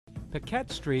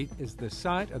Piquette Street is the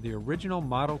site of the original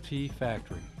Model T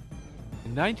factory.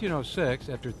 In 1906,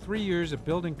 after 3 years of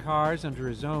building cars under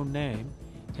his own name,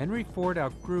 Henry Ford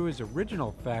outgrew his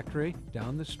original factory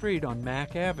down the street on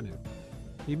Mack Avenue.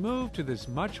 He moved to this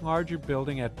much larger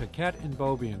building at Piquette and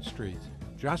Beaubien Streets,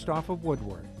 just off of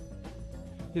Woodward.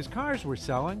 His cars were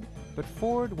selling, but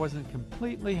Ford wasn't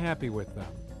completely happy with them.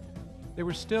 They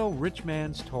were still rich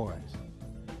man's toys.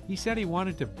 He said he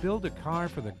wanted to build a car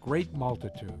for the great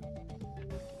multitude.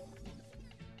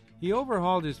 He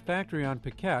overhauled his factory on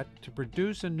Piquette to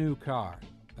produce a new car,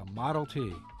 the Model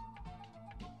T.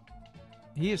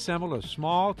 He assembled a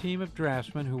small team of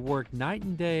draftsmen who worked night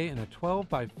and day in a 12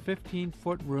 by 15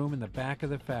 foot room in the back of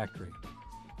the factory.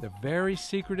 The very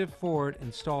secretive Ford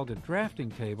installed a drafting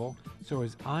table so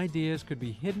his ideas could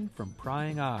be hidden from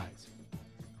prying eyes.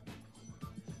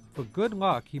 For good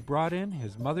luck, he brought in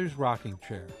his mother's rocking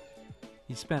chair.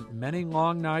 He spent many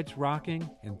long nights rocking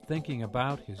and thinking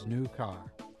about his new car.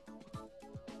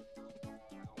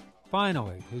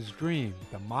 Finally, his dream,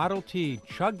 the Model T,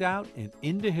 chugged out and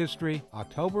into history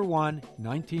October 1,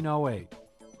 1908.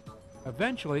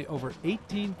 Eventually, over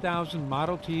 18,000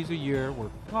 Model Ts a year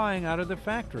were flying out of the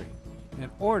factory,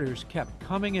 and orders kept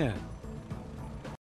coming in.